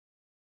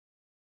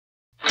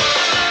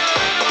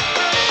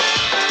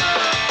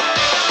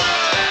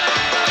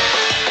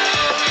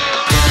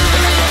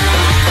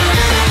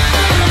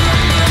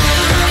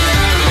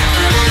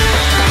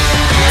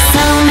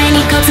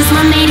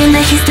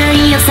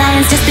history of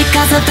science just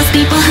because of those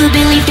people who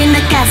believed in the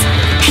gods.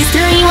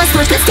 History was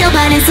forged with steel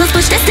but souls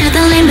pushed us to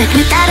the limit.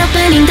 Without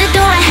opening the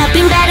door I have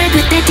been battered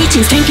with their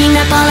teachings, drinking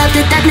up all of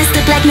the darkness,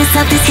 the blackness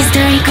of this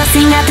history,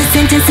 crossing out the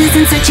sentences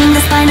and searching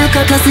the spinal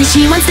cord closely.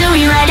 She wants to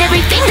rewrite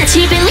everything that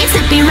she believes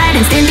to be right,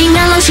 and standing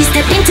alone she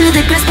stepped into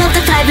the grasp of the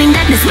thriving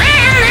darkness. When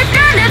the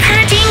dawn of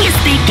her genius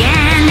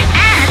began,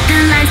 at the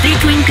lines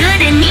between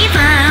good and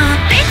evil,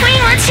 between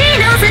what she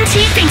knows and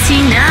she thinks she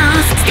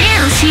knows,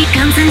 still she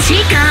comes and she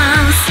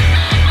goes.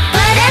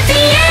 But at the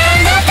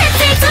end of that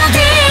fateful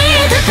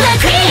day, the blood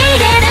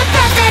created a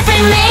path that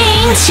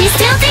remains. She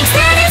still thinks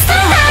that it's the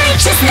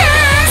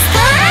righteousness,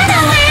 but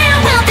where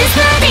will this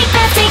bloody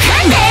path take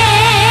her next?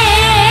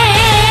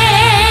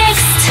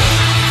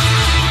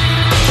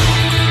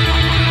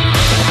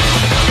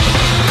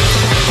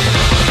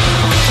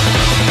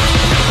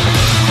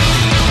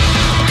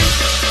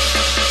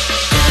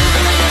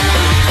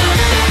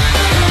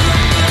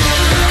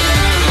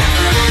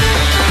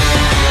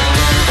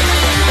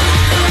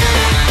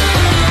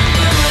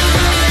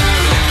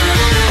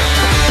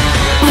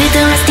 With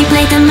a rusty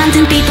blade, the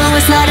mountain people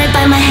were slaughtered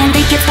by my hand.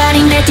 They kept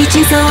fighting their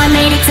teaching, so I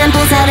made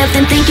examples out of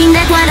them, thinking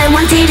that what I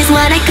wanted is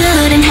what I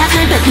couldn't have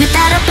heard. But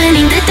without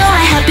opening the door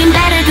I have been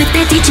battered with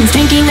their teachings,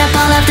 drinking up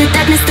all of the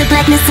darkness, the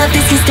blackness of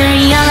this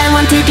history. All I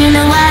wanted to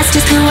know was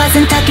just who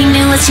wasn't talking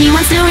knew what she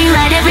wants to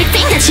rewrite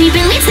everything that she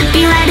believes to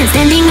be right, and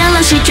standing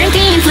alone she drank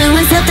the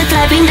influence of the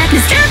thriving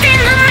darkness. Trapped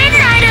in the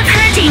midnight of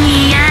her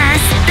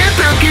genius, the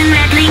broken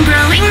rattling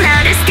growing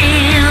louder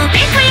still,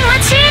 between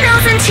what she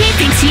knows and she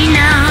thinks she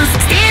knows,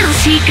 still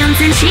she comes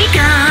and she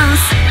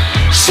goes.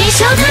 She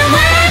showed her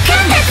work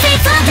on that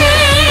fateful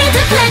day.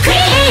 The blood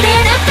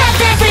created a path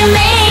that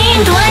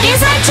remained. What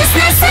is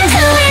righteousness and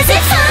who is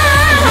it for?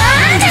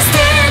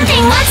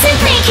 Understanding what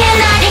simply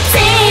cannot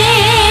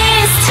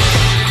exist.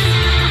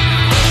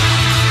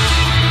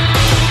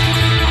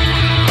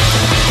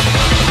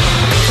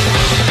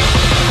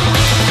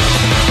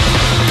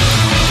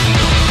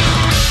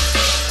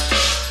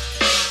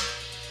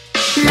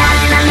 La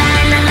la la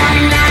la la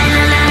la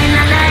la la la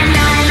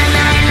la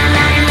la.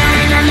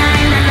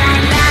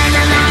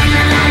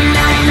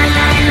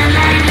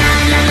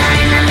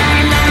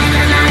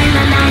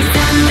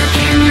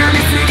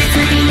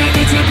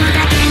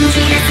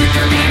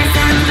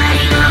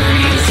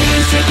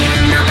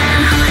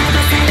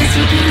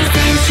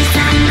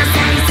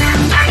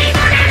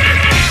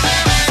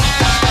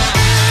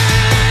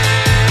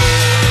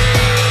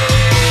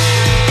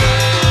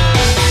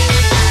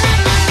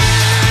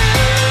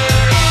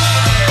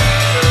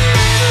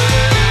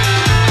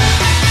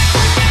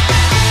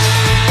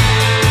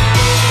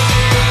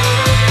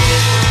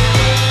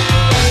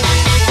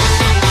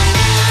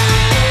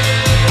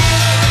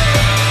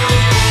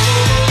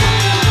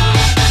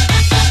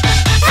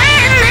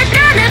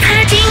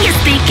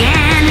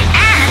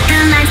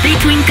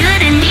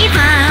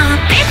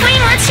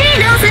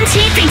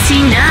 She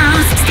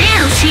knows,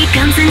 still she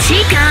comes and she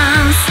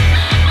goes.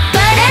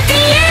 But at the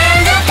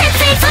end of that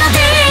fateful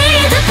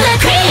day, the blood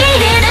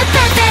created a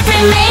path that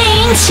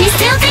remains. She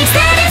still thinks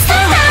that it's the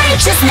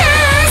righteousness.